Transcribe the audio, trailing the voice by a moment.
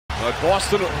But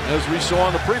Boston, as we saw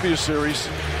in the previous series,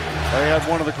 they had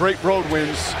one of the great road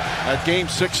wins at Game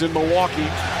 6 in Milwaukee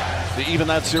to even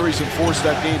that series and force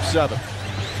that Game 7.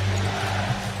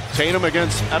 Tatum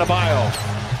against Adebayo.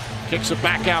 Kicks it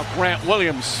back out. Grant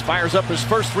Williams fires up his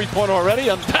first three-pointer already,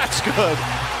 and that's good.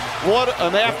 What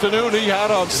an afternoon he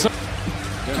had on Sunday.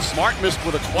 And Smart missed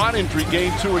with a quad injury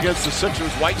Game 2 against the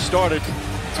Sixers. White started.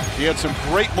 He had some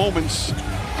great moments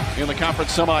in the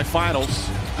conference semifinals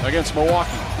against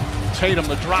Milwaukee. Tatum,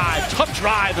 the drive, tough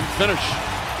drive and finish.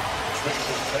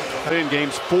 In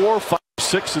games 4, 5,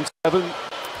 6, and 7.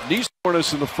 Knee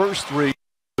soreness in the first three,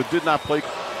 but did not play.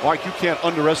 Mark, you can't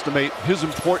underestimate his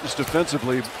importance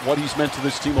defensively, what he's meant to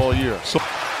this team all year. So,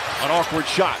 an awkward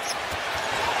shot.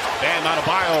 And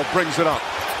Adebayo brings it up.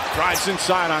 Drives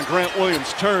inside on Grant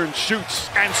Williams, turns, shoots,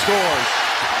 and scores.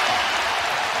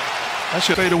 That's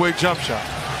your fadeaway jump shot.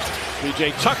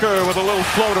 PJ Tucker with a little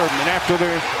floater, and after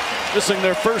they're missing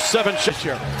their first 7 shots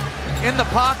here. In the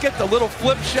pocket, the little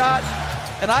flip shot,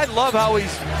 and I love how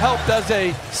he's helped as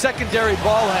a secondary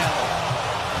ball handler.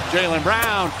 Jaylen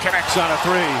Brown connects on a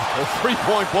three. A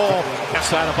three-point ball.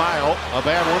 That's Adebayo. A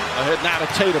bad one. Ahead now to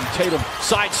Tatum. Tatum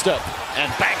sidestep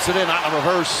and banks it in on the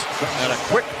reverse. And a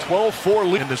quick 12-4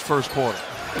 lead in this first quarter.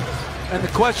 And the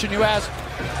question you asked,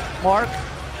 Mark,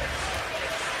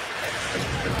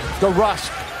 the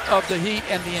rust of the Heat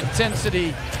and the intensity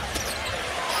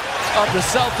of the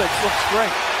Celtics looks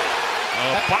great.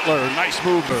 Butler, nice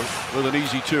move with an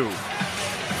easy 2. I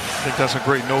think that's a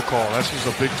great no call. That's just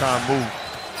a big-time move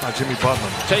by Jimmy Butler.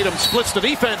 Tatum splits the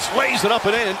defense, lays it up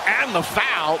and in, and the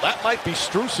foul. That might be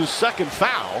Strus's second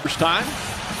foul. First time.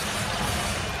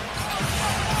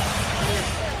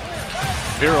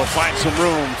 Hero finds some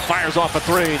room, fires off a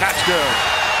 3. That's good.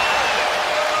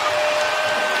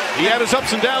 He had his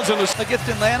ups and downs in this against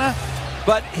Atlanta,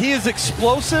 but he is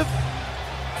explosive,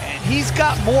 and he's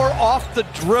got more off the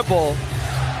dribble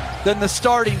than the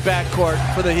starting backcourt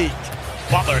for the Heat.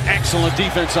 Butler, excellent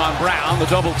defense on Brown. The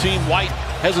double team. White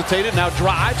hesitated, now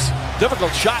drives.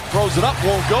 Difficult shot, throws it up,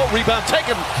 won't go. Rebound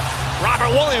taken. Robert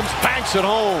Williams banks it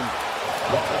home.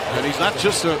 And he's not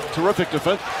just a terrific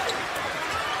defender.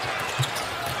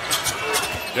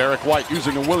 Derek White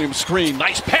using a Williams screen.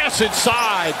 Nice pass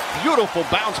inside. Beautiful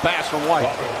bounce pass from White.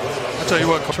 I'll tell you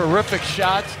what. Terrific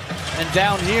shots. And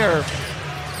down here,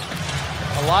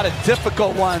 a lot of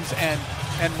difficult ones.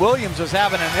 And Williams is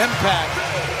having an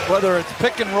impact, whether it's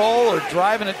pick and roll or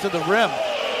driving it to the rim.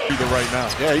 Right now.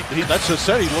 Yeah, that's just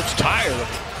said he looks tired.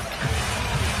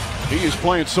 He is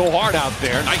playing so hard out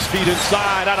there. Nice feed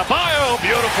inside. Adebayo.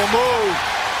 Beautiful move.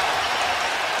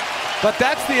 But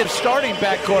that's the starting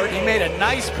backcourt. He made a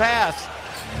nice pass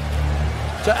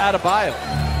to Adebayo.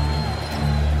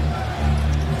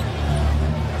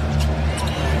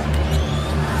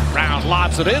 Brown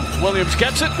lobs it in. Williams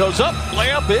gets it. Goes up.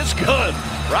 Layup is good.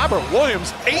 Robert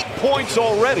Williams, 8 points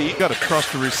already. You got to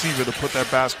trust the receiver to put that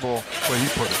basketball where he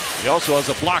put it. He also has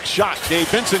a block shot. Gabe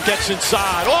Vincent gets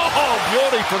inside. Oh,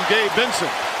 beauty from Gabe Vincent.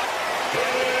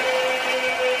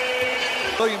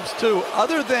 Williams too.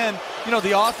 Other than, you know,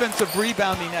 the offensive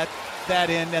rebounding at that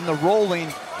end and the rolling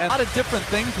and a lot of different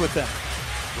things with them.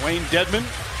 Dwayne Dedmon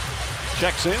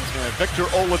checks in. And Victor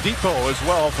Oladipo as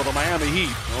well for the Miami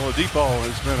Heat. Oladipo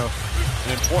has been an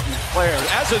important player,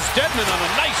 as is Dedmon on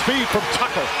a nice feed from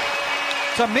Tucker.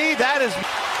 To me, that is...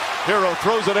 Hero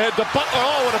throws it ahead to Butler.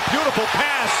 Oh, what a beautiful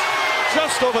pass.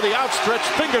 Just over the outstretched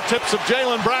fingertips of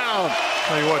Jaylen Brown.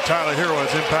 Tell you what, Tyler Hero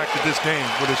has impacted this game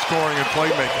with his scoring and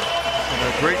playmaking. And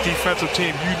a great defensive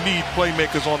team, you need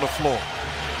playmakers on the floor.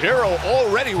 Hero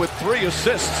already with 3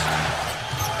 assists.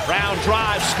 Brown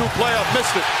drives, scoop layup,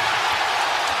 missed it.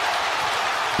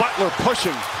 Butler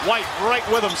pushing. White right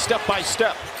with him, step by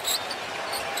step.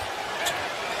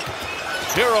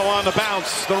 Hero on the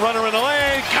bounce. The runner in the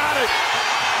lane. Got it.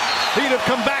 He'd have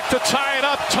come back to tie it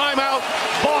up. Timeout,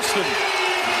 Boston.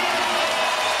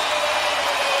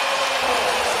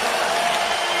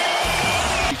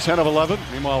 He's 10 of 11.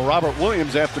 Meanwhile, Robert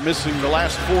Williams, after missing the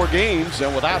last 4 games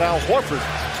and without Al Horford,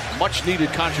 much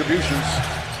needed contributions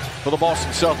for the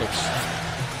Boston Celtics.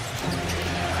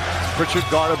 Pritchard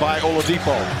guarded by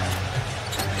Oladipo.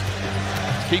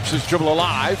 Keeps his dribble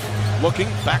alive. Looking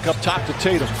back up top to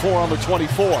Tatum. 4 on the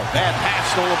 24. Bad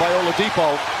pass stolen by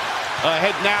Oladipo.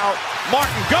 Ahead now.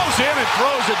 Martin goes in and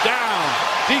throws it down.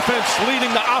 Defense leading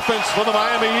the offense for the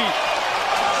Miami Heat.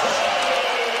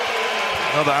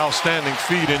 Another outstanding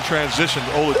feed in transition.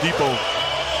 Oladipo,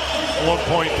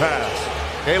 1-point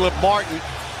pass. Caleb Martin,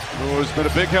 who has been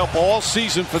a big help all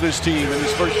season for this team in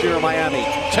his first year in Miami.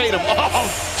 Tatum,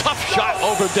 oh, tough shot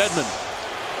over Dedmon.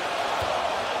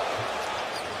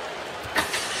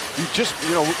 You just,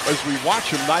 as we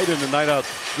watch him night in and night out,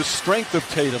 the strength of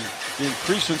Tatum, the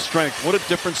increase in strength, what a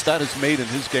difference that has made in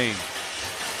his game.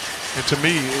 And to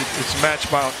me, it's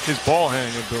matched by his ball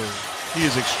handling ability. He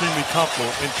is extremely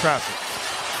comfortable in traffic.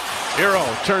 Hero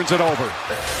turns it over.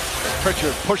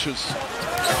 Pritchard pushes.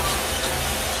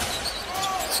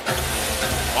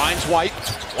 Finds White.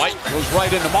 White goes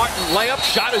right into Martin. Layup.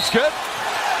 Shot is good.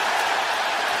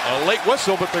 A late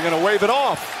whistle, but they're going to wave it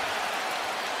off.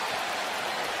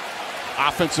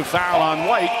 Offensive foul on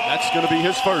White. That's going to be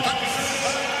his first.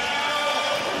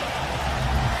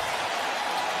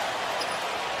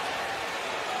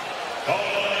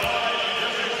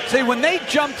 See, when they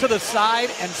jump to the side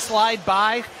and slide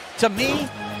by, to me,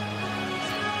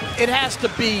 it has to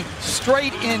be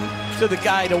straight into the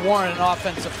guy to warrant an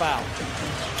offensive foul.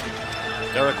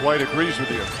 Derek White agrees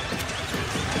with you.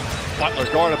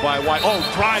 Butler guarded by White. Oh,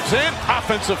 drives in.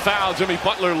 Offensive foul. Jimmy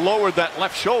Butler lowered that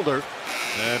left shoulder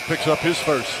and picks up his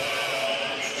first.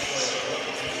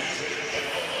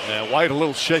 And White a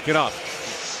little shaken up.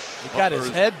 He got his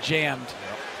head jammed.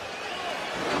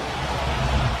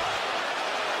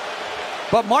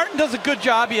 But Martin does a good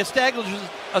job. He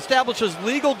establishes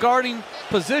legal guarding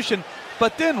position,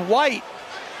 but then White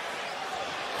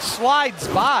slides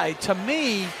by. To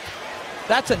me,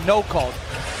 that's a no call.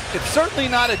 It's certainly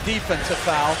not a defensive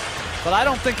foul, but I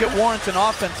don't think it warrants an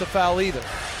offensive foul either.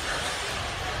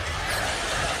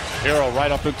 Hero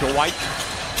right up into White.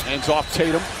 Hands off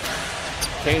Tatum.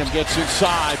 Tatum gets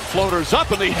inside. Floaters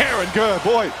up in the air and good.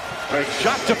 Boy,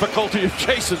 shot difficulty of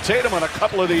Jason Tatum on a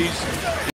couple of these.